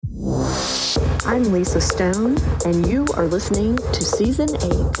I'm Lisa Stone, and you are listening to Season 8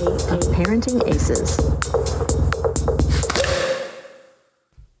 of Parenting Aces.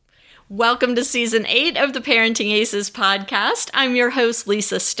 Welcome to Season 8 of the Parenting Aces podcast. I'm your host,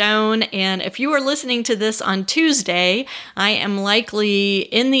 Lisa Stone, and if you are listening to this on Tuesday, I am likely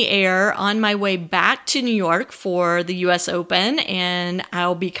in the air on my way back to New York for the U.S. Open, and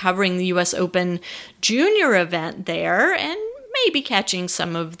I'll be covering the U.S. Open Junior event there, and maybe catching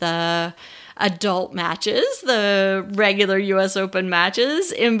some of the adult matches, the regular U.S. Open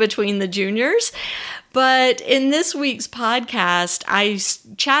matches in between the juniors. But in this week's podcast, I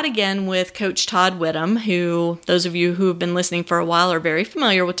chat again with Coach Todd Whittam, who those of you who have been listening for a while are very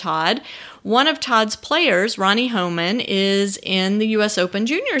familiar with Todd. One of Todd's players, Ronnie Homan, is in the U.S. Open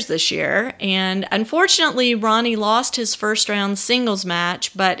Juniors this year. And unfortunately, Ronnie lost his first round singles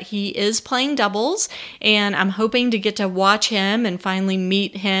match, but he is playing doubles. And I'm hoping to get to watch him and finally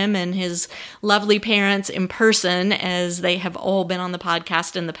meet him and his lovely parents in person, as they have all been on the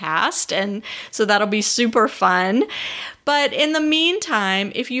podcast in the past. And so that'll be super fun. But in the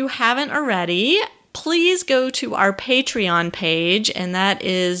meantime, if you haven't already, please go to our Patreon page, and that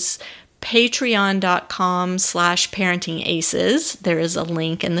is patreon.com/parentingaces. There is a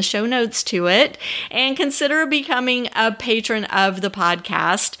link in the show notes to it, and consider becoming a patron of the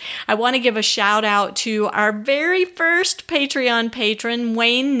podcast. I want to give a shout out to our very first Patreon patron,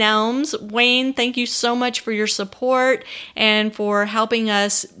 Wayne Nelms. Wayne, thank you so much for your support and for helping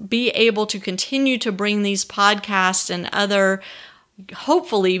us be able to continue to bring these podcasts and other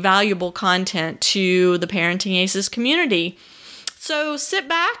hopefully valuable content to the Parenting Aces community. So sit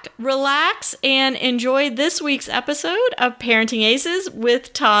back, relax, and enjoy this week's episode of Parenting Aces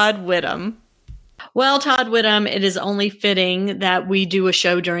with Todd Whittam. Well, Todd Whittam, it is only fitting that we do a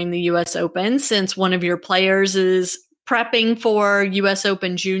show during the U.S. Open, since one of your players is prepping for U.S.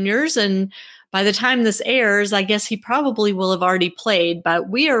 Open Juniors. And by the time this airs, I guess he probably will have already played, but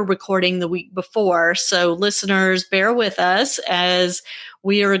we are recording the week before. So listeners, bear with us as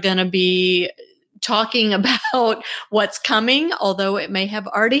we are going to be talking about what's coming, although it may have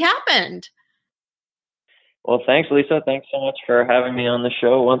already happened. Well, thanks, Lisa. Thanks so much for having me on the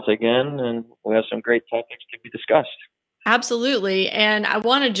show once again, and we have some great topics to be discussed. Absolutely. And I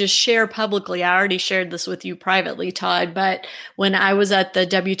want to just share publicly, I already shared this with you privately, Todd, but when I was at the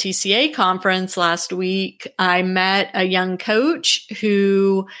WTCA conference last week, I met a young coach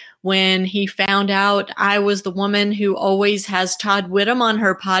who, when he found out I was the woman who always has Todd Whittam on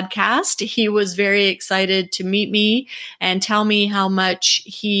her podcast, he was very excited to meet me and tell me how much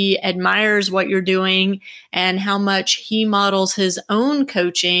he admires what you're doing and how much he models his own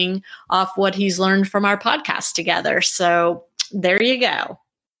coaching off what he's learned from our podcast together. So there you go.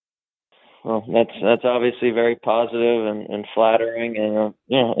 Well, that's obviously very positive and flattering, and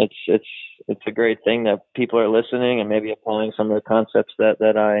it's a great thing that people are listening and maybe applying some of the concepts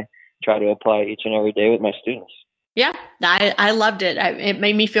that I try to apply each and every day with my students. Yeah, I loved it. It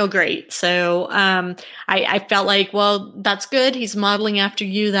made me feel great. So I felt like, well, that's good. He's modeling after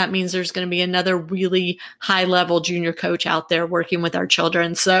you. That means there's going to be another really high level junior coach out there working with our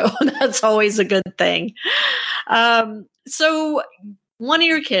children. So that's always a good thing. So one of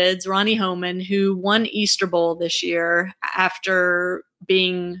your kids, Ronnie Homan, who won Easter Bowl this year after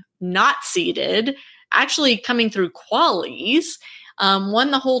being not seeded, actually coming through qualies,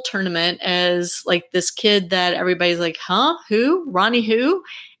 won the whole tournament as like this kid that everybody's like, huh, who? Ronnie who?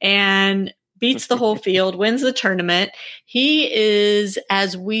 And beats the whole field, wins the tournament. He is,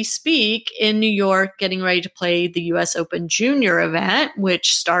 as we speak, in New York getting ready to play the U.S. Open Junior event,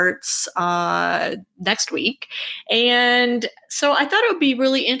 which starts next week. And so I thought it would be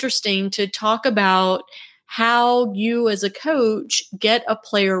really interesting to talk about how you as a coach get a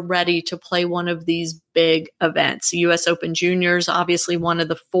player ready to play one of these big events. The U.S. Open Juniors, obviously one of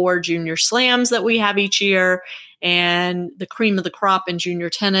the 4 junior slams that we have each year, and the cream of the crop in junior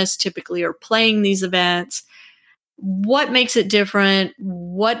tennis typically are playing these events. What makes it different?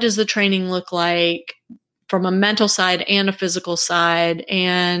 What does the training look like from a mental side and a physical side?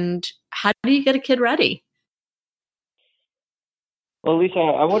 And how do you get a kid ready? Well, Lisa,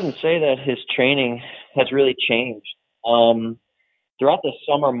 I wouldn't say that his training has really changed. Throughout the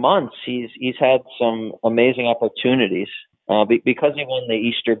summer months, he's had some amazing opportunities. Because he won the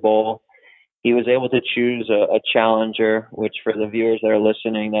Easter Bowl, he was able to choose a challenger, which for the viewers that are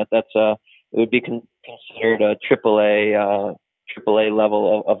listening, it would be considered a AAA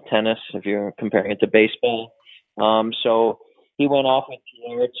level of tennis if you're comparing it to baseball. So he went off with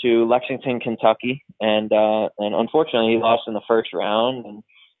Pierre to Lexington, Kentucky, and unfortunately he lost in the first round.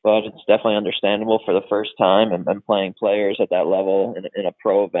 But it's definitely understandable for the first time and playing players at that level in a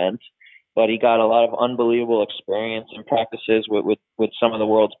pro event. but he got a lot of unbelievable experience and practices with some of the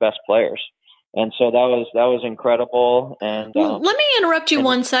world's best players. And so that was incredible. And let me interrupt you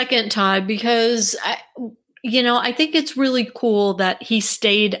 1 second, Todd, because I think it's really cool that he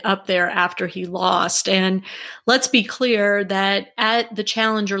stayed up there after he lost. And let's be clear that at the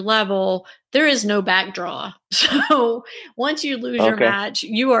challenger level, there is no backdraw. So once you lose your match,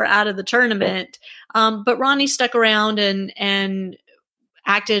 you are out of the tournament. But Ronnie stuck around and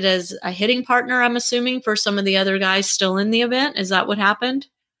acted as a hitting partner, I'm assuming, for some of the other guys still in the event. Is that what happened?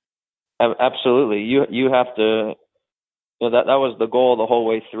 Absolutely. You have to. That was the goal the whole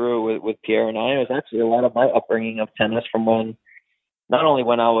way through with Pierre and I. It was actually a lot of my upbringing of tennis from not only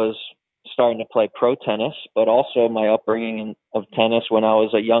when I was starting to play pro tennis, but also my upbringing of tennis when I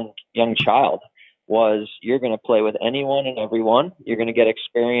was a young child. Was you're going to play with anyone and everyone. You're going to get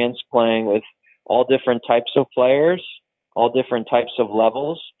experience playing with all different types of players, all different types of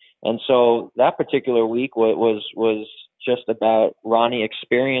levels. And so that particular week was just about Ronnie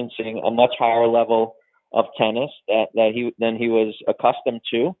experiencing a much higher level of tennis than he was accustomed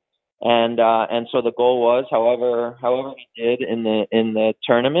to, and so the goal was, however he did in the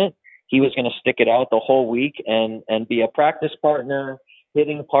tournament, he was going to stick it out the whole week and be a practice partner,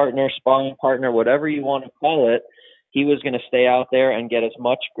 hitting partner, sparring partner, whatever you want to call it. He was going to stay out there and get as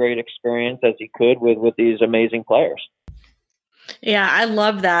much great experience as he could with these amazing players. Yeah, I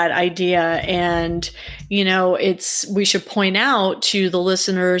love that idea. And, we should point out to the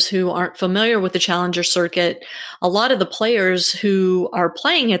listeners who aren't familiar with the challenger circuit, a lot of the players who are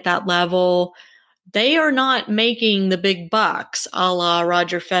playing at that level, they are not making the big bucks, a la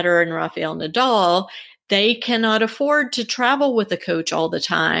Roger Federer and Rafael Nadal. They cannot afford to travel with a coach all the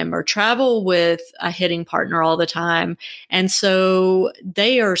time or travel with a hitting partner all the time. And so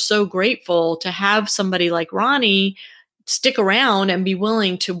they are so grateful to have somebody like Ronnie stick around and be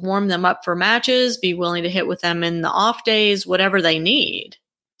willing to warm them up for matches, be willing to hit with them in the off days, whatever they need.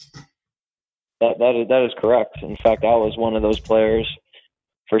 That is correct. In fact, I was one of those players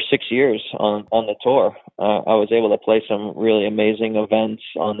for 6 years on the tour. I was able to play some really amazing events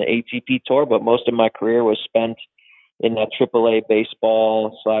on the ATP tour, but most of my career was spent in that AAA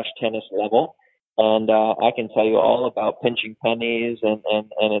baseball / tennis level. And I can tell you all about pinching pennies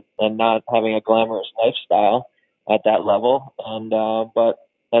and not having a glamorous lifestyle at that level. And but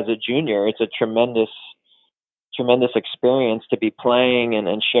as a junior, it's a tremendous experience to be playing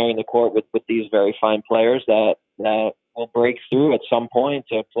and sharing the court with these very fine players that will break through at some point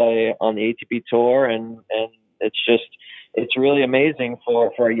to play on the ATP tour. And it's really amazing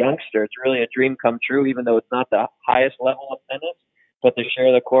for a youngster. It's really a dream come true, even though it's not the highest level of tennis. But to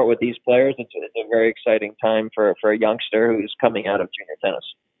share the court with these players, it's a very exciting time for a youngster who's coming out of junior tennis.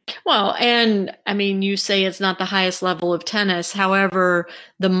 Well, and I mean, you say it's not the highest level of tennis. However,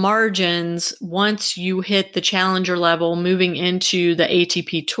 the margins, once you hit the challenger level, moving into the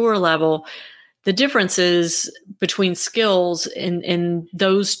ATP tour level, the differences between skills in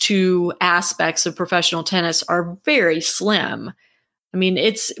those two aspects of professional tennis are very slim. I mean,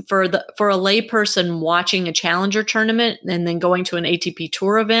 it's for a layperson watching a challenger tournament and then going to an ATP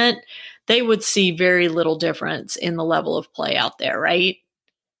tour event, they would see very little difference in the level of play out there, right?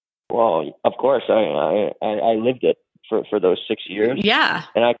 Well, of course, I lived it for those 6 years. Yeah,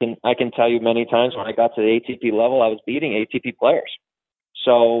 and I can tell you many times when I got to the ATP level, I was beating ATP players.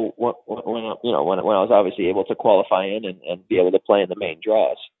 So when I was obviously able to qualify in and be able to play in the main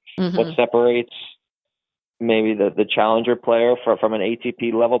draws, what separates maybe the challenger player from an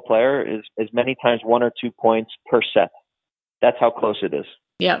ATP level player is many times 1 or 2 points per set. That's how close it is.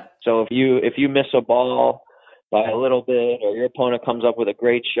 Yeah. So if you miss a ball by a little bit, or your opponent comes up with a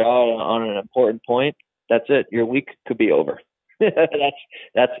great shot on an important point, that's it. Your week could be over.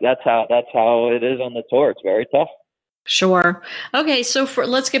 that's how it is on the tour. It's very tough. Sure. Okay, so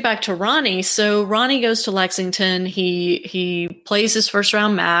let's get back to Ronnie. So Ronnie goes to Lexington. He plays his first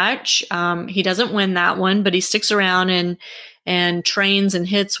round match. He doesn't win that one, but he sticks around and trains and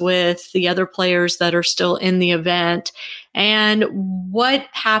hits with the other players that are still in the event. And what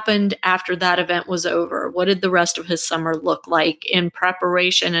happened after that event was over? What did the rest of his summer look like in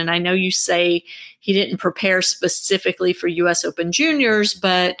preparation? And I know you say he didn't prepare specifically for US Open Juniors,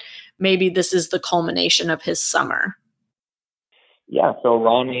 but maybe this is the culmination of his summer. Yeah, so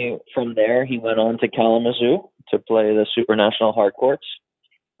Ronnie, from there, he went on to Kalamazoo to play the Super National Hard Courts.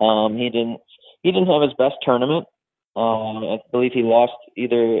 He didn't have his best tournament. I believe he lost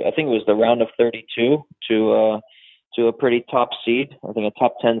I think it was the round of 32 to a pretty top seed, I think a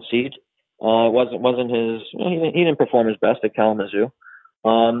top 10 seed. Wasn't his, he didn't perform his best at Kalamazoo.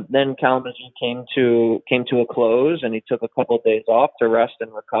 Then Kalamazoo came to a close, and he took a couple of days off to rest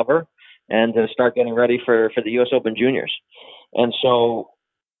and recover. and to start getting ready for the U.S. Open Juniors. And so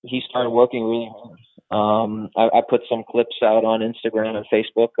he started working really hard. I put some clips out on Instagram and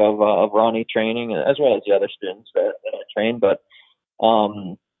Facebook of Ronnie training, as well as the other students that I train. But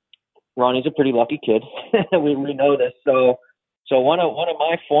Ronnie's a pretty lucky kid. we know this. So one of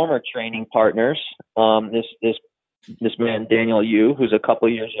my former training partners, this man Daniel Yu, who's a couple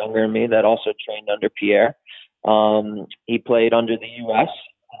years younger than me, that also trained under Pierre. He played under the U.S.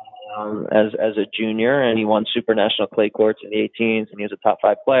 As a junior, and he won Super National Clay Courts in the 18s, and he was a top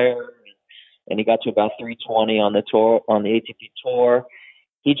 5 player. And he got to about 320 on the tour, on the ATP tour.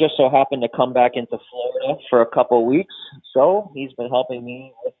 He just so happened to come back into Florida for a couple of weeks, so he's been helping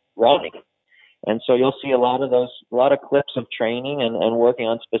me with Ronnie. And so you'll see a lot of clips of training and working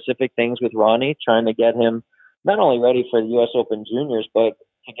on specific things with Ronnie, trying to get him not only ready for the U.S. Open Juniors, but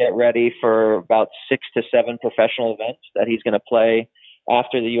to get ready for about 6 to 7 professional events that he's going to play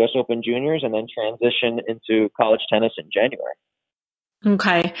after the U.S. Open Juniors, and then transition into college tennis in January.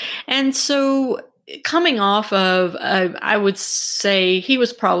 Okay. And so coming off of, I would say he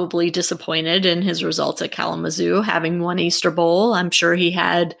was probably disappointed in his results at Kalamazoo, having won Easter Bowl. I'm sure he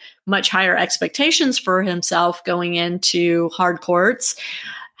had much higher expectations for himself going into hard courts.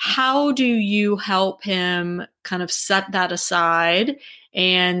 How do you help him kind of set that aside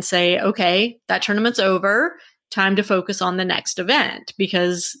and say, okay, that tournament's over, time to focus on the next event?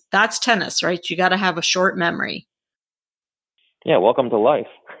 Because that's tennis, right? You got to have a short memory. Yeah, welcome to life.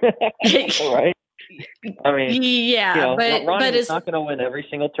 Right? I mean, yeah, Ronnie is not going to win every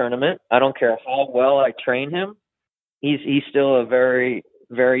single tournament. I don't care how well I train him. He's still a very,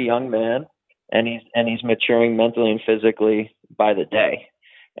 very young man, and he's maturing mentally and physically by the day.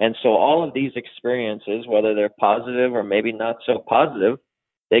 And so all of these experiences, whether they're positive or maybe not so positive,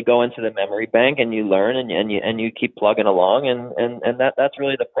 they go into the memory bank, and you learn and you keep plugging along, and that's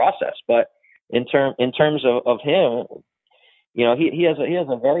really the process. But in terms of him, he has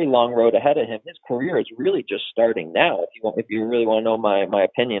a very long road ahead of him. His career is really just starting now. If you really want to know my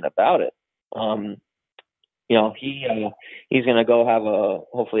opinion about it, he's going to go have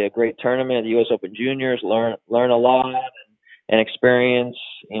hopefully a great tournament at the U.S. Open Juniors, learn a lot and experience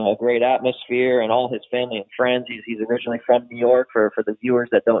a great atmosphere, and all his family and friends. He's originally from New York for the viewers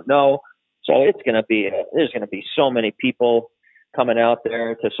that don't know. So there's going to be so many people coming out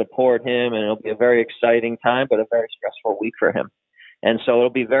there to support him, and it'll be a very exciting time, but a very stressful week for him. And so it'll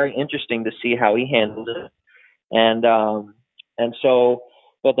be very interesting to see how he handles it.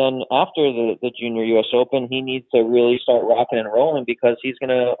 But then after the Junior U.S. Open, he needs to really start rocking and rolling, because he's going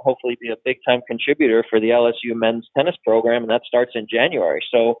to hopefully be a big time contributor for the LSU men's tennis program, and that starts in January.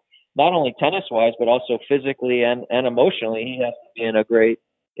 So not only tennis wise, but also physically and emotionally, he has to be in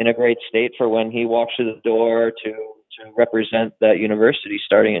a great state for when he walks through the door to represent that university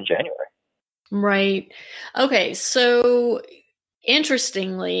starting in January. Right. Okay. So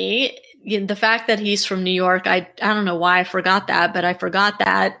interestingly, the fact that he's from New York, I don't know why I forgot that, but I forgot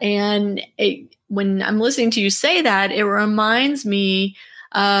that. And when I'm listening to you say that, it reminds me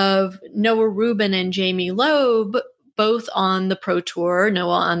of Noah Rubin and Jamie Loeb, both on the Pro Tour,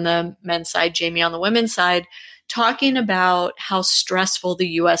 Noah on the men's side, Jamie on the women's side, talking about how stressful the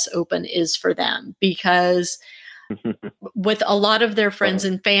U.S. Open is for them, because with a lot of their friends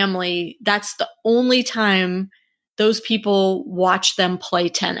and family, that's the only time those people watch them play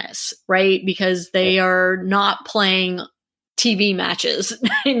tennis, right? Because they are not playing TV matches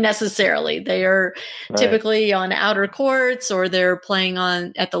necessarily. They are typically on outer courts, or they're playing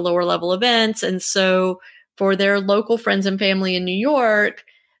at the lower level events. And so for their local friends and family in New York,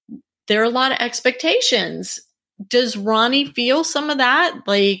 there are a lot of expectations. Does Ronnie feel some of that?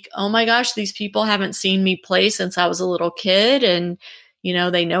 Like, oh my gosh, these people haven't seen me play since I was a little kid. And,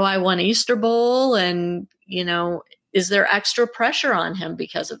 they know I won Easter Bowl, and, is there extra pressure on him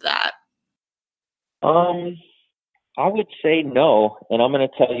because of that? I would say no. And I'm going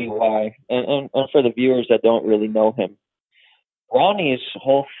to tell you why. And for the viewers that don't really know him, Ronnie's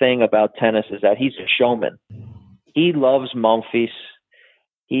whole thing about tennis is that he's a showman. He loves Monfils.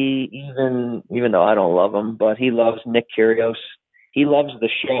 He even though I don't love him, but he loves Nick Kyrgios. He loves the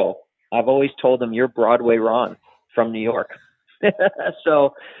show. I've always told him, you're Broadway Ron from New York.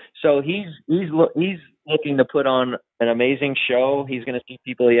 So he's looking to put on an amazing show. He's going to see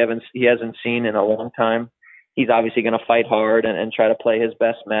people he hasn't seen in a long time. He's obviously going to fight hard and try to play his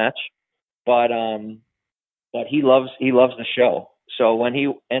best match, but he loves the show. So when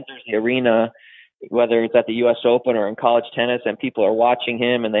he enters the arena, whether it's at the U.S. Open or in college tennis, and people are watching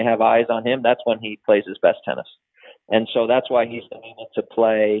him and they have eyes on him, that's when he plays his best tennis. And so that's why he's been able to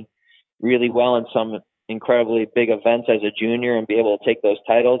play really well in incredibly big events as a junior and be able to take those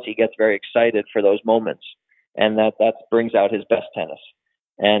titles, he gets very excited for those moments, and that brings out his best tennis.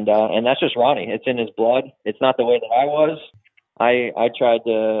 And that's just Ronnie. It's in his blood. It's not the way that I was. I tried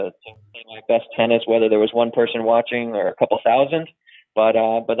to play my best tennis, whether there was one person watching or a couple thousand, but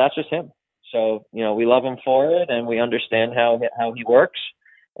that's just him. So, we love him for it, and we understand how he works,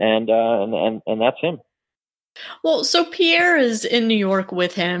 and that's him. Well, so Pierre is in New York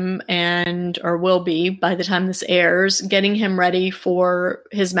with him or will be by the time this airs, getting him ready for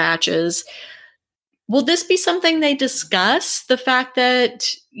his matches. Will this be something they discuss? The fact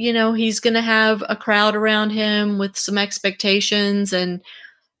that, he's going to have a crowd around him with some expectations, and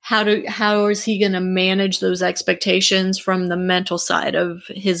how is he going to manage those expectations from the mental side of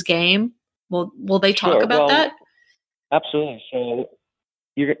his game? Will they talk about that? Absolutely. So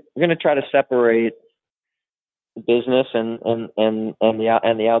you're going to try to separate the business and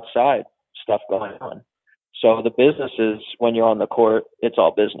the outside stuff going on. So the business is when you're on the court, it's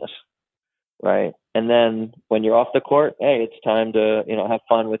all business, right? And then when you're off the court, hey, it's time to have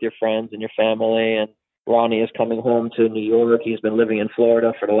fun with your friends and your family. And Ronnie is coming home to New York. He's been living in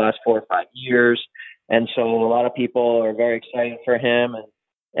Florida for the last 4 or 5 years, and so a lot of people are very excited for him,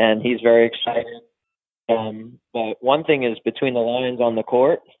 and he's very excited. But one thing is between the lines on the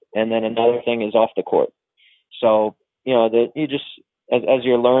court, and then another thing is off the court. So, you just, as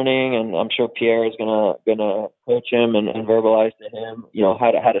you're learning, and I'm sure Pierre is gonna coach him and verbalize to him,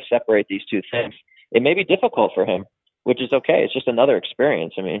 how to separate these two things. It may be difficult for him, which is okay. It's just another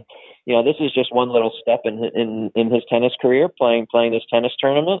experience. I mean, this is just one little step in his tennis career, playing this tennis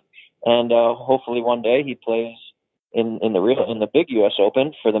tournament, and hopefully one day he plays in the big U.S.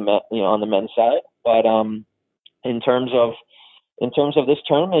 Open for on the men's side. But in terms of this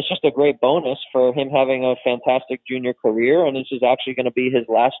tournament, it's just a great bonus for him having a fantastic junior career, and this is actually going to be his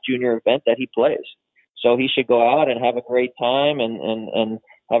last junior event that he plays. So he should go out and have a great time and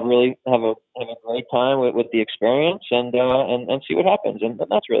have a great time with the experience and see what happens. And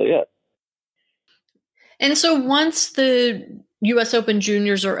that's really it. And so once the U.S. Open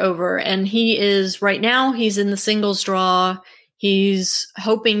juniors are over, and he's in the singles draw, he's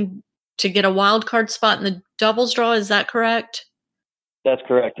hoping to get a wild card spot in the doubles draw. Is that correct? That's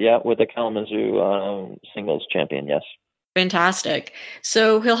correct. Yeah. With the Kalamazoo singles champion. Yes. Fantastic.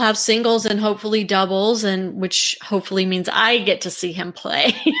 So he'll have singles and hopefully doubles, and which hopefully means I get to see him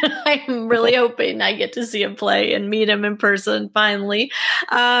play. I'm really hoping I get to see him play and meet him in person finally.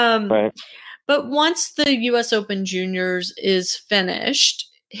 Right. But once the U.S. Open Juniors is finished,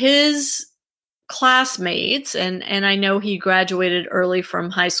 his classmates, and I know he graduated early from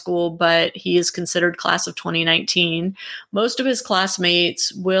high school, but he is considered class of 2019. Most of his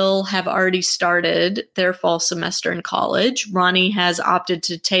classmates will have already started their fall semester in college. Ronnie has opted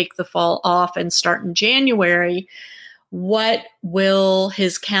to take the fall off and start in January. What will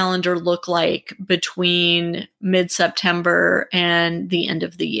his calendar look like between mid-September and the end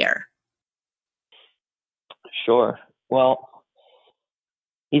of the year? Sure. Well,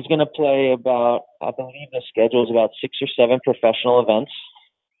 he's going to play about, I believe the schedule is about 6 or 7 professional events.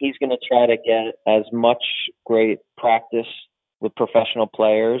 He's going to try to get as much great practice with professional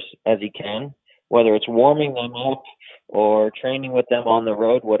players as he can, whether it's warming them up or training with them on the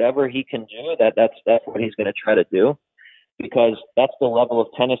road, whatever he can do, that's what he's going to try to do, because that's the level of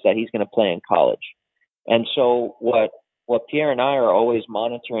tennis that he's going to play in college. And so what Pierre and I are always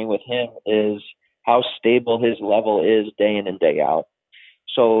monitoring with him is how stable his level is day in and day out.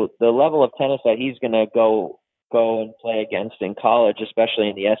 So the level of tennis that he's going to go and play against in college, especially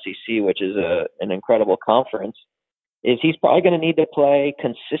in the SEC, which is an incredible conference, is he's probably going to need to play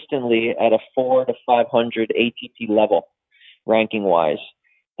consistently at a 400 to 500 ATP level, ranking-wise.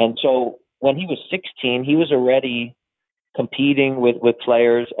 And so when he was 16, he was already competing with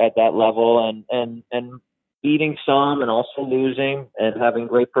players at that level and beating some and also losing and having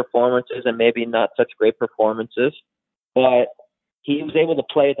great performances and maybe not such great performances. But he was able to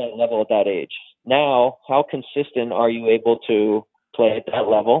play at that level at that age. Now, how consistent are you able to play at that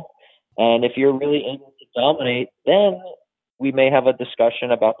level? And if you're really able to dominate, then we may have a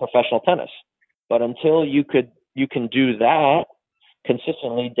discussion about professional tennis. But until you can do that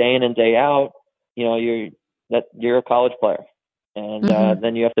consistently day in and day out, you're a college player. And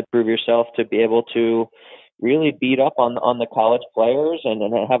then you have to prove yourself to be able to really beat up on the college players and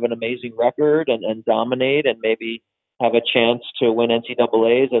have an amazing record and dominate and maybe have a chance to win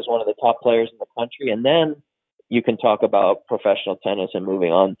NCAAs as one of the top players in the country. And then you can talk about professional tennis and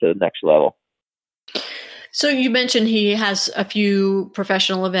moving on to the next level. So you mentioned he has a few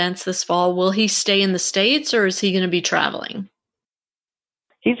professional events this fall. Will he stay in the States or is he going to be traveling?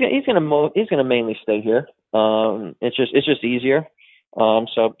 He's gonna mainly stay here. It's just easier.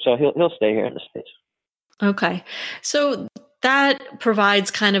 So he'll stay here in the States. Okay. So that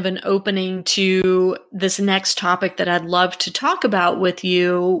provides kind of an opening to this next topic that I'd love to talk about with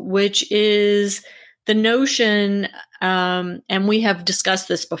you, which is the notion, and we have discussed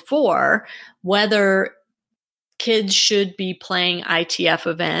this before, whether kids should be playing ITF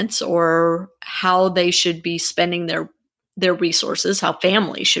events or how they should be spending their resources, how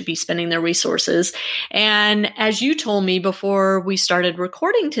families should be spending their resources. And as you told me before we started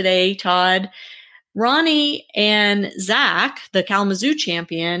recording today, Todd, Ronnie and Zach, the Kalamazoo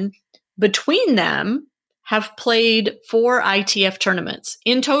champion, between them have played 4 ITF tournaments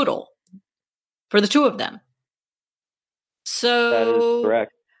in total for the two of them. So that is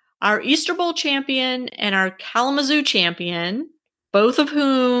correct. Our Easter Bowl champion and our Kalamazoo champion, both of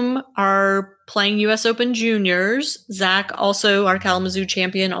whom are playing U.S. Open juniors. Zach, also our Kalamazoo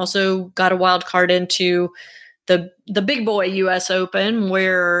champion, also got a wild card into the big boy U.S. Open,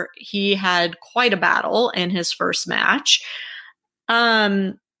 where he had quite a battle in his first match.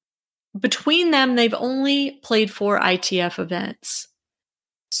 Between them, they've only played 4 ITF events.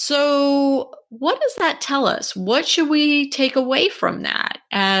 So what does that tell us? What should we take away from that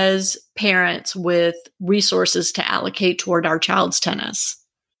as parents with resources to allocate toward our child's tennis?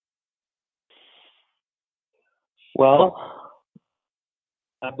 Well,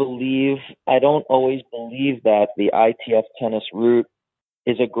 I don't always believe that the ITF tennis route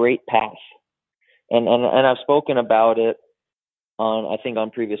is a great path. And I've spoken about it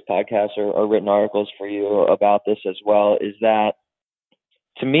on previous podcasts or written articles for you about this as well, is that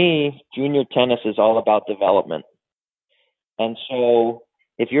to me, junior tennis is all about development. And so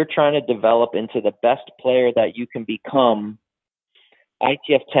if you're trying to develop into the best player that you can become,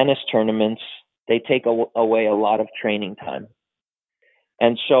 ITF tennis tournaments, they take away a lot of training time.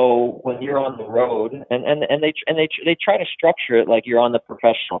 And so when you're on the road, and they try to structure it like you're on the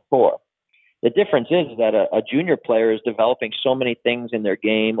professional tour. The difference is that a junior player is developing so many things in their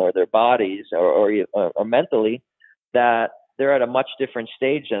game or their bodies or mentally that they're at a much different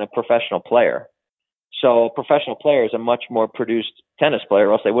stage than a professional player. So a professional player is a much more produced tennis player,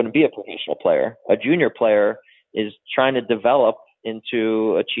 or else they wouldn't be a professional player. A junior player is trying to develop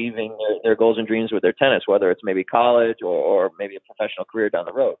into achieving their goals and dreams with their tennis, whether it's maybe college or maybe a professional career down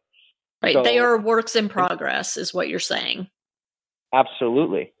the road. Right. So, they are works in progress is what you're saying.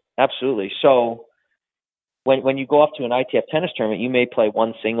 Absolutely. Absolutely. So when you go up to an ITF tennis tournament, you may play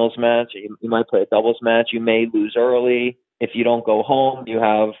one singles match, you might play a doubles match, you may lose early. If you don't go home,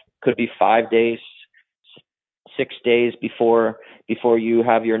 could be 5 days, 6 days before you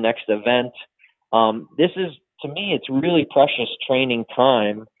have your next event. This is, to me, it's really precious training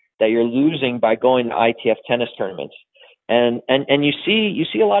time that you're losing by going to ITF tennis tournaments. And you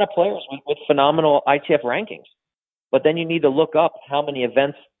see a lot of players with phenomenal ITF rankings, but then you need to look up how many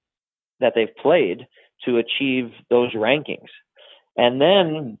events that they've played to achieve those rankings. And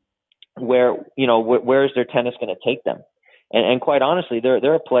then where is their tennis going to take them? And quite honestly,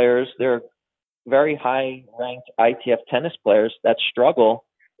 there are players, there are very high ranked ITF tennis players that struggle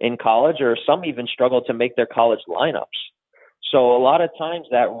in college, or some even struggle to make their college lineups. So a lot of times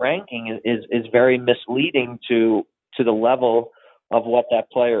that ranking is very misleading to the level of what that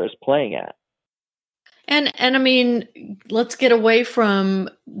player is playing at. And I mean, let's get away from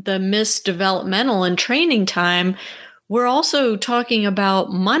the missed developmental and training time. We're also talking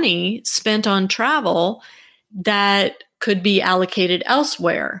about money spent on travel that could be allocated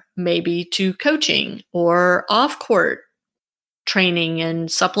elsewhere, maybe to coaching or off-court training and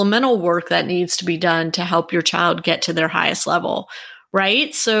supplemental work that needs to be done to help your child get to their highest level,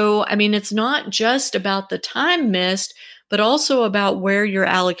 right? So, I mean, it's not just about the time missed, but also about where you're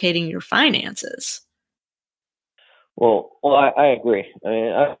allocating your finances. Well, I agree. I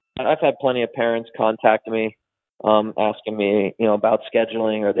mean, I've had plenty of parents contact me, asking me, about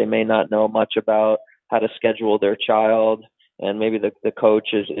scheduling, or they may not know much about how to schedule their child, and maybe the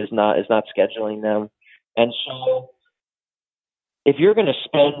coach is not scheduling them. And so, if you're going to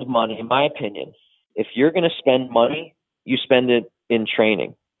spend money, in my opinion, if you're going to spend money, you spend it in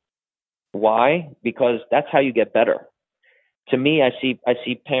training. Why? Because that's how you get better. To me, I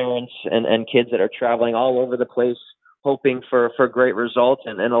see parents and kids that are traveling all over the place, hoping for great results,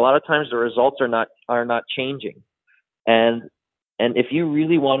 and a lot of times the results are not changing. And if you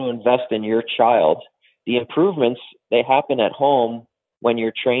really want to invest in your child, the improvements, they happen at home when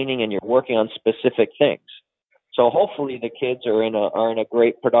you're training and you're working on specific things. So hopefully the kids are in a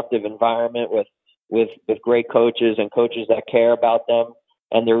great productive environment with great coaches and coaches that care about them,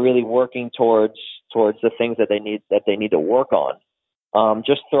 and they're really working towards the things that they need to work on.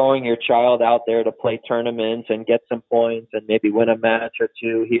 Just throwing your child out there to play tournaments and get some points and maybe win a match or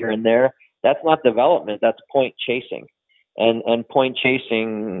two here and there, that's not development. That's point chasing. And point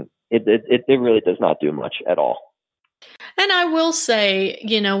chasing, it really does not do much at all. And I will say,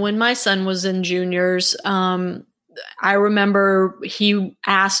 when my son was in juniors, I remember he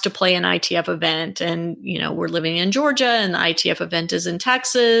asked to play an ITF event, and, we're living in Georgia and the ITF event is in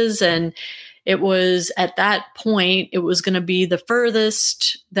Texas. And it was at that point, it was going to be the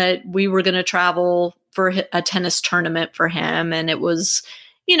furthest that we were going to travel for a tennis tournament for him. And it was,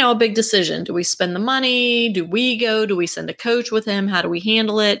 a big decision. Do we spend the money? Do we go? Do we send a coach with him? How do we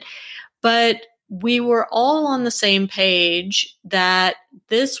handle it? But we were all on the same page that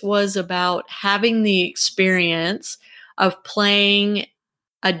this was about having the experience of playing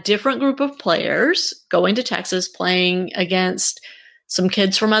a different group of players, going to Texas, playing against some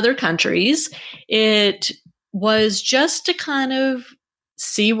kids from other countries. It was just to kind of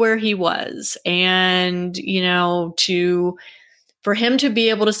see where he was and, for him to be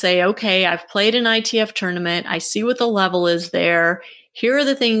able to say, okay, I've played an ITF tournament. I see what the level is there. Here are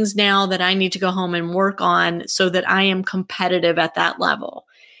the things now that I need to go home and work on so that I am competitive at that level.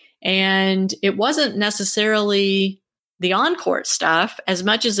 And it wasn't necessarily the on-court stuff as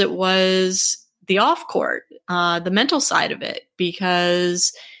much as it was the off-court, the mental side of it,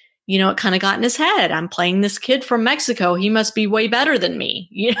 because, it kind of got in his head. I'm playing this kid from Mexico. He must be way better than me,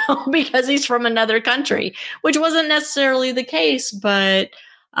 because he's from another country, which wasn't necessarily the case, but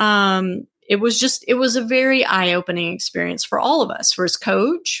it was a very eye-opening experience for all of us, for his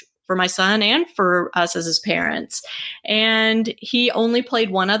coach, for my son, and for us as his parents. And he only played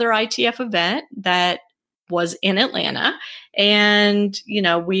one other ITF event that was in Atlanta. And,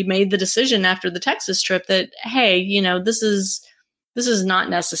 we made the decision after the Texas trip that, hey, this is not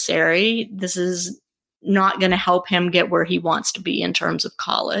necessary. This is not going to help him get where he wants to be in terms of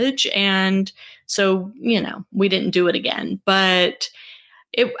college. And so, we didn't do it again. But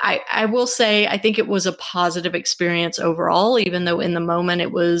I will say, I think it was a positive experience overall, even though in the moment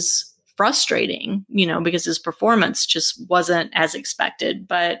it was frustrating, because his performance just wasn't as expected.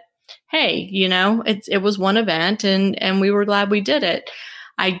 But hey, it was one event and we were glad we did it.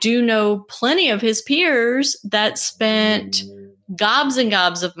 I do know plenty of his peers that spent gobs and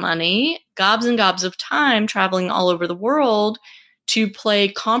gobs of money, gobs and gobs of time traveling all over the world to play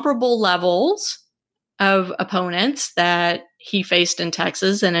comparable levels of opponents that he faced in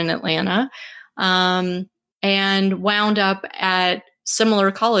Texas and in Atlanta, and wound up at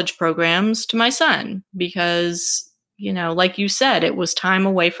similar college programs to my son because, like you said, it was time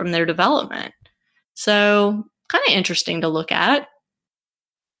away from their development. So kind of interesting to look at.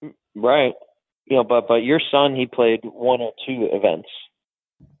 Right. But your son, he played one or two events.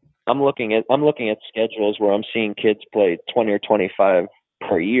 I'm looking at schedules where I'm seeing kids play 20 or 25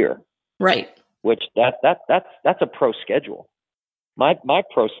 per year. Right. Which that's a pro schedule. My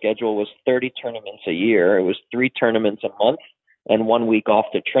pro schedule was 30 tournaments a year. It was 3 tournaments a month and 1 week off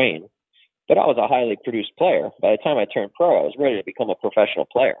to train. But I was a highly produced player. By the time I turned pro, I was ready to become a professional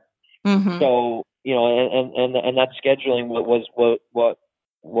player. Mm-hmm. So, and that scheduling what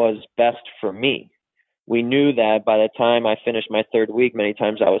was best for me. We knew that by the time I finished my 3rd week, many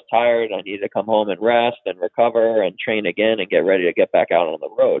times I was tired. I needed to come home and rest and recover and train again and get ready to get back out on the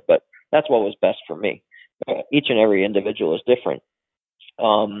road. But that's what was best for me. Each and every individual is different.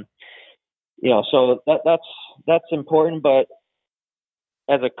 So that's important. But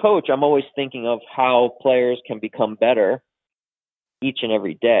as a coach, I'm always thinking of how players can become better each and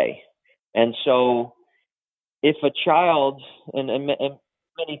every day. And so if a child, and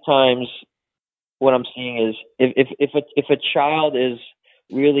many times what I'm seeing is if a child is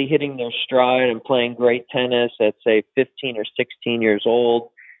really hitting their stride and playing great tennis at, say, 15 or 16 years old,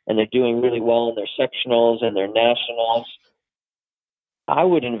 and they're doing really well in their sectionals and their nationals, I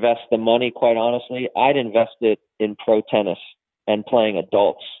would invest the money, quite honestly. I'd invest it in pro tennis and playing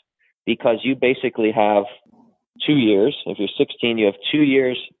adults, because you basically have 2 years. If you're 16, you have 2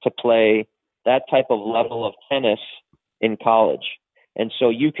 years to play that type of level of tennis in college. And so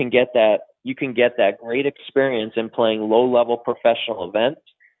you can get that great experience in playing low-level professional events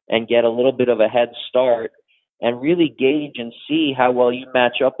and get a little bit of a head start and really gauge and see how well you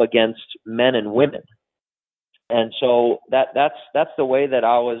match up against men and women. And so that's the way that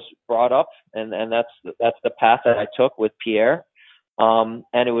I was brought up, and that's the path that I took with Pierre. And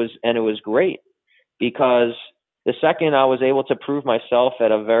it was great, because the second I was able to prove myself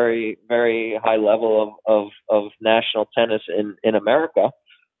at a very, very high level of national tennis in America,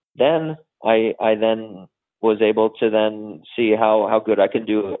 then I was able to then see how good I could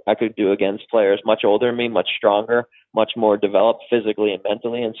do against players much older than me, much stronger, much more developed physically and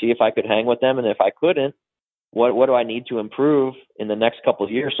mentally, and see if I could hang with them. And if I couldn't, what do I need to improve in the next couple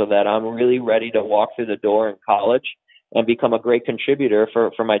of years so that I'm really ready to walk through the door in college and become a great contributor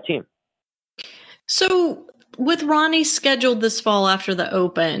for my team. So with Ronnie scheduled this fall after the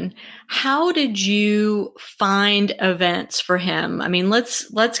Open, how did you find events for him? I mean,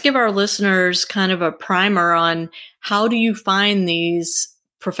 let's give our listeners kind of a primer on how do you find these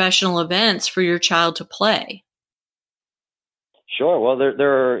professional events for your child to play? Sure. Well,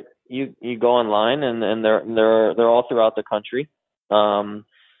 there are, you go online and they're all throughout the country.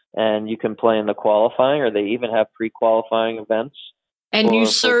 And you can play in the qualifying, or they even have pre-qualifying events. And you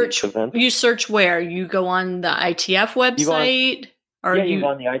search where? You go on the ITF website? You go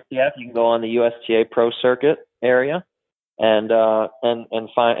on the ITF. You can go on the USTA Pro Circuit area and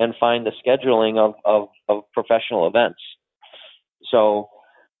find the scheduling of professional events. So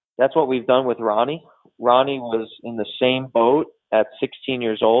that's what we've done with Ronnie. Ronnie was in the same boat at 16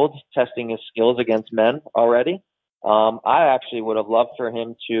 years old, testing his skills against men already. I actually would have loved for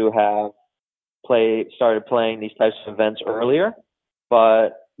him to have started playing these types of events earlier, but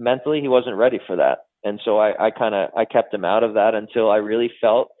mentally he wasn't ready for that. And so I kept him out of that until I really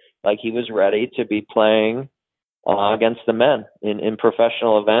felt like he was ready to be playing against the men in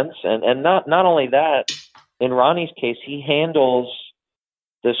professional events. And not only that, in Ronnie's case, he handles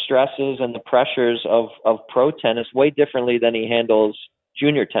the stresses and the pressures of pro tennis way differently than he handles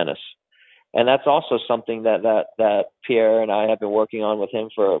junior tennis. And that's also something that Pierre and I have been working on with him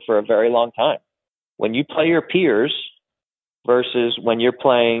for a very long time. When you play your peers versus when you're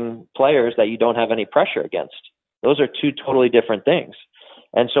playing players that you don't have any pressure against, those are two totally different things.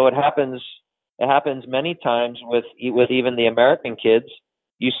 And so it happens many times with even the American kids.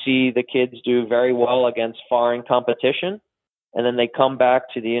 You see the kids do very well against foreign competition, and then they come back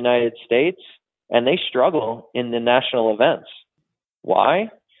to the United States and they struggle in the national events. Why?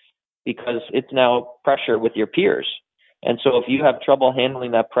 Because it's now pressure with your peers. And so if you have trouble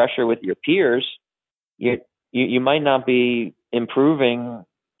handling that pressure with your peers, you might not be improving,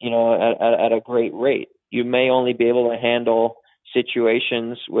 at a great rate. You may only be able to handle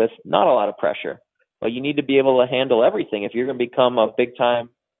situations with not a lot of pressure, but you need to be able to handle everything. If you're going to become a big time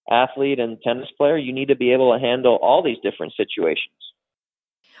athlete and tennis player, you need to be able to handle all these different situations.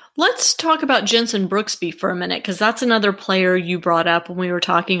 Let's talk about Jenson Brooksby for a minute, because that's another player you brought up when we were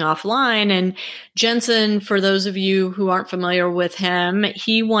talking offline. And Jenson, for those of you who aren't familiar with him,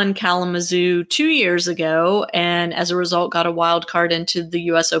 he won Kalamazoo 2 years ago, and as a result got a wild card into the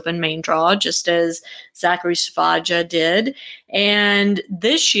U.S. Open main draw, just as Zachary Sfaja did. And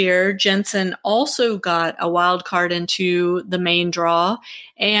this year, Jenson also got a wild card into the main draw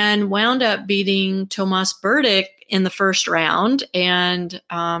and wound up beating Tomas Berdych in the first round, and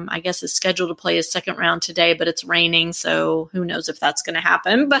I guess is scheduled to play his second round today, but it's raining, so who knows if that's going to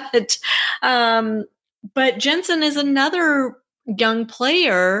happen. But Jenson is another young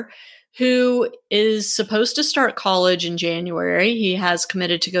player who is supposed to start college in January. He has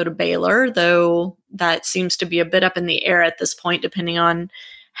committed to go to Baylor, though that seems to be a bit up in the air at this point, depending on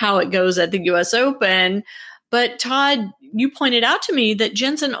how it goes at the U.S. Open. But Todd, you pointed out to me that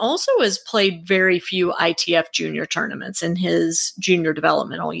Jenson also has played very few ITF junior tournaments in his junior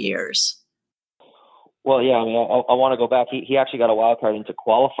developmental years. Well, yeah, I mean, I want to go back. He actually got a wild card into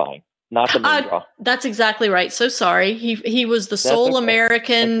qualifying, not the main draw. That's exactly right. So sorry. He was the sole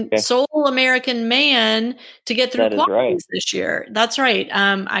American man to get through qualifiers this year. That's right.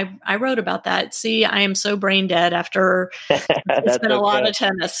 I wrote about that. See, I am so brain dead after it's been a lot of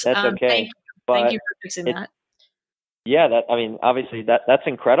tennis. That's okay. Thank you for fixing that. Yeah, obviously that's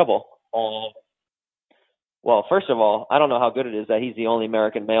incredible. Well, first of all, I don't know how good it is that he's the only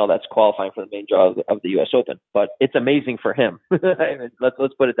American male that's qualifying for the main draw of the U.S. Open, but it's amazing for him.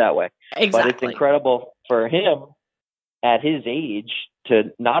 Let's put it that way. Exactly. But it's incredible for him at his age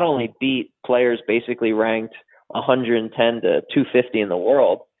to not only beat players basically ranked 110 to 250 in the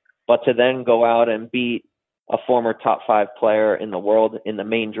world, but to then go out and beat a former top 5 player in the world in the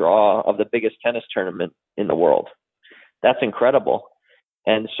main draw of the biggest tennis tournament in the world. That's incredible.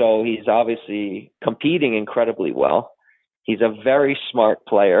 And so he's obviously competing incredibly well. He's a very smart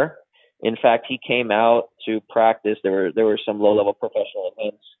player. In fact, he came out to practice. There were some low-level professional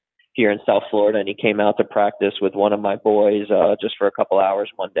events here in South Florida, and he came out to practice with one of my boys just for a couple hours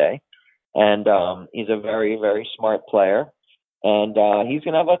one day. And he's a very, very smart player. And he's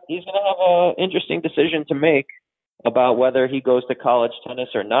gonna have an interesting decision to make about whether he goes to college tennis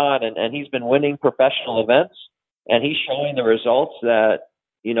or not. And he's been winning professional events, and he's showing the results that,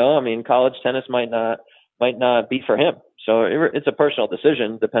 college tennis might not might not be for him. So it's a personal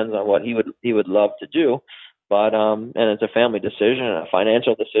decision. Depends on what he would love to do. But and it's a family decision and a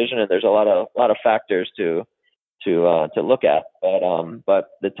financial decision, and there's a lot of factors to look at. But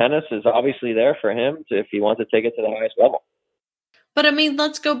the tennis is obviously there for him if he wants to take it to the highest level. But I mean,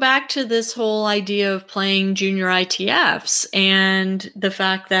 let's go back to this whole idea of playing junior ITFs and the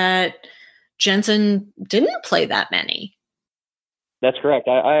fact that Jenson didn't play that many. That's correct.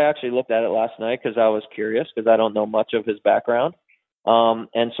 I actually looked at it last night because I was curious because I don't know much of his background.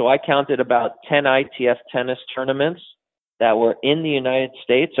 And so I counted about 10 ITF tennis tournaments that were in the United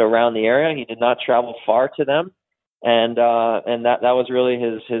States around the area. He did not travel far to them. And that was really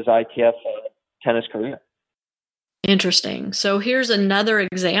his ITF tennis career. Interesting. So here's another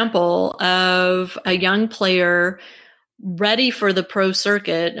example of a young player ready for the pro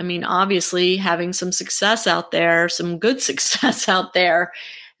circuit. I mean, obviously having some success out there, some good success out there,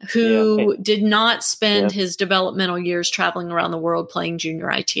 who did not spend his developmental years traveling around the world playing junior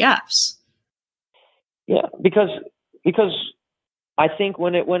ITFs. Yeah, because I think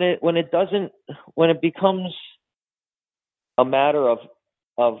when it becomes a matter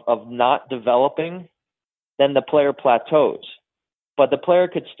of not developing, then the player plateaus. But the player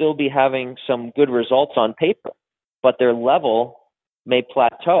could still be having some good results on paper, but their level may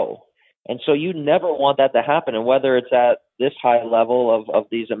plateau. And so you never want that to happen. And whether it's at this high level of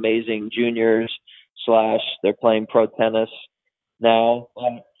these amazing juniors / they're playing pro tennis now,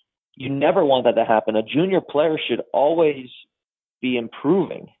 you never want that to happen. A junior player should always be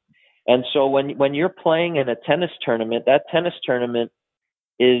improving. And so when you're playing in a tennis tournament, that tennis tournament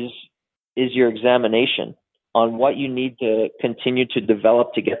is your examination on what you need to continue to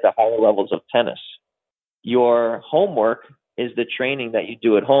develop to get to higher levels of tennis. Your homework is the training that you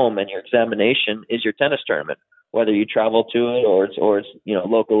do at home, and your examination is your tennis tournament, whether you travel to it or it's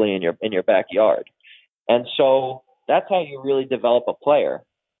locally in your backyard. And so that's how you really develop a player.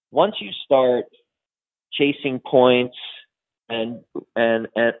 Once you start chasing points and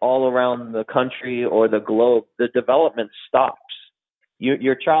all around the country or the globe, the development stops.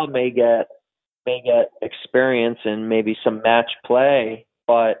 Your child may get experience and maybe some match play,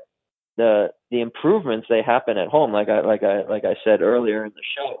 but the improvements, they happen at home, like I said earlier in the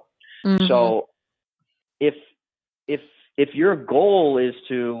show. Mm-hmm. So if your goal is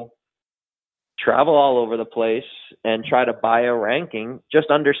to travel all over the place and try to buy a ranking, just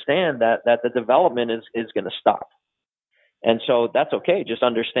understand that the development is going to stop. And so that's okay. Just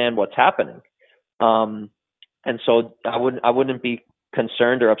understand what's happening. And so I wouldn't be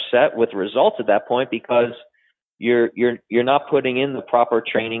concerned or upset with results at that point, because you're not putting in the proper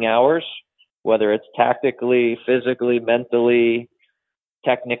training hours, whether it's tactically, physically, mentally,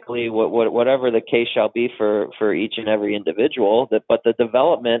 technically, whatever the case shall be for each and every individual. But the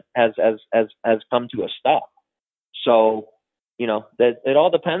development has come to a stop. So that it all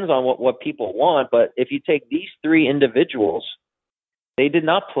depends on what people want. But if you take these three individuals, they did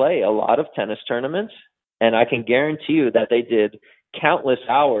not play a lot of tennis tournaments, and I can guarantee you that they did countless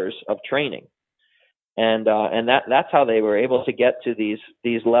hours of training. And that's how they were able to get to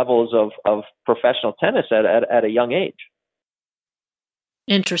these levels of professional tennis at a young age.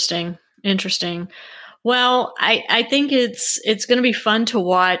 Interesting. Well, I think it's going to be fun to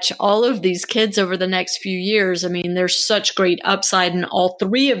watch all of these kids over the next few years. I mean, there's such great upside in all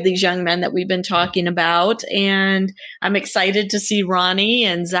three of these young men that we've been talking about. And I'm excited to see Ronnie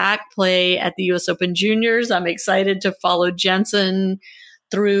and Zach play at the U.S. Open Juniors. I'm excited to follow Jenson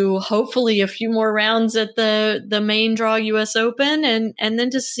through hopefully a few more rounds at the main draw U.S. Open, and then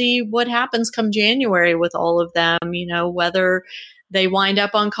to see what happens come January with all of them, whether they wind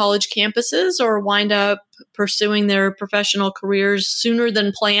up on college campuses or wind up pursuing their professional careers sooner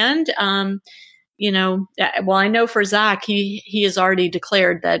than planned. Well, I know for Zach, he has already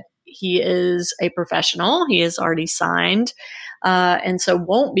declared that he is a professional. He has already signed, and so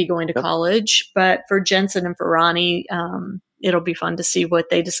won't be going to college. But for Jenson and for Ronnie, it'll be fun to see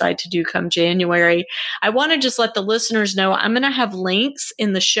what they decide to do come January. I want to just let the listeners know I'm going to have links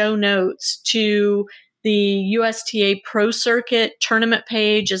in the show notes to the USTA Pro Circuit tournament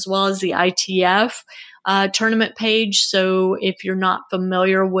page, as well as the ITF tournament page. So if you're not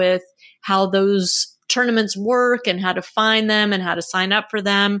familiar with how those tournaments work and how to find them and how to sign up for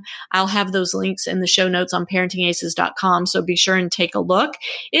them, I'll have those links in the show notes on parentingaces.com. So be sure and take a look.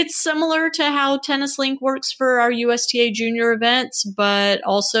 It's similar to how Tennis Link works for our USTA junior events, but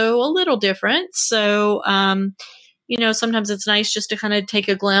also a little different. So, sometimes it's nice just to kind of take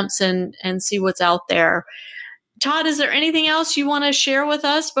a glimpse and see what's out there. Todd, is there anything else you want to share with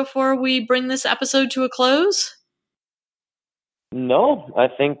us before we bring this episode to a close? No, I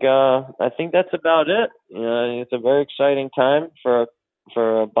think that's about it. It's a very exciting time for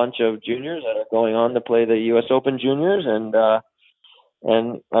a bunch of juniors that are going on to play the U.S. Open Juniors, and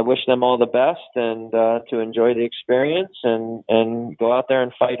I wish them all the best and to enjoy the experience and go out there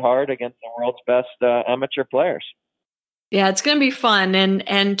and fight hard against the world's best amateur players. Yeah, it's going to be fun.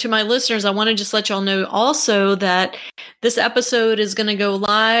 And to my listeners, I want to just let y'all know also that this episode is going to go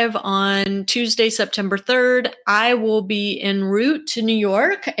live on Tuesday, September 3rd. I will be en route to New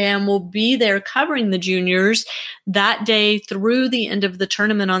York and will be there covering the juniors that day through the end of the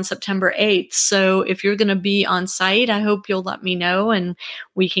tournament on September 8th. So if you're going to be on site, I hope you'll let me know and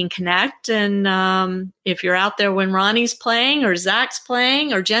we can connect. And if you're out there when Ronnie's playing or Zach's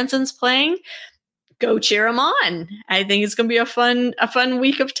playing or Jensen's playing, go cheer them on. I think it's going to be a fun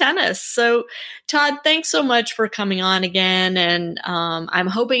week of tennis. So Todd, thanks so much for coming on again. And I'm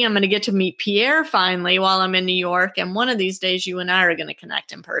hoping I'm going to get to meet Pierre finally while I'm in New York. And one of these days, you and I are going to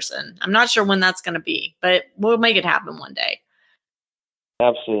connect in person. I'm not sure when that's going to be, but we'll make it happen one day.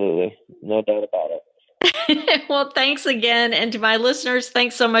 Absolutely. No doubt about it. Well, thanks again. And to my listeners,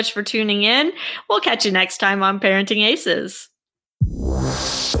 thanks so much for tuning in. We'll catch you next time on Parenting Aces.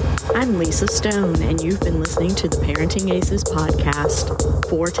 I'm Lisa Stone, and you've been listening to the Parenting Aces podcast.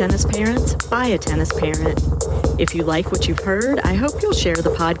 For tennis parents, by a tennis parent. If you like what you've heard, I hope you'll share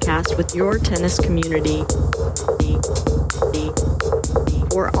the podcast with your tennis community.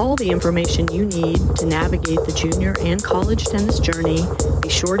 For all the information you need to navigate the junior and college tennis journey, be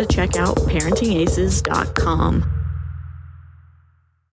sure to check out parentingaces.com.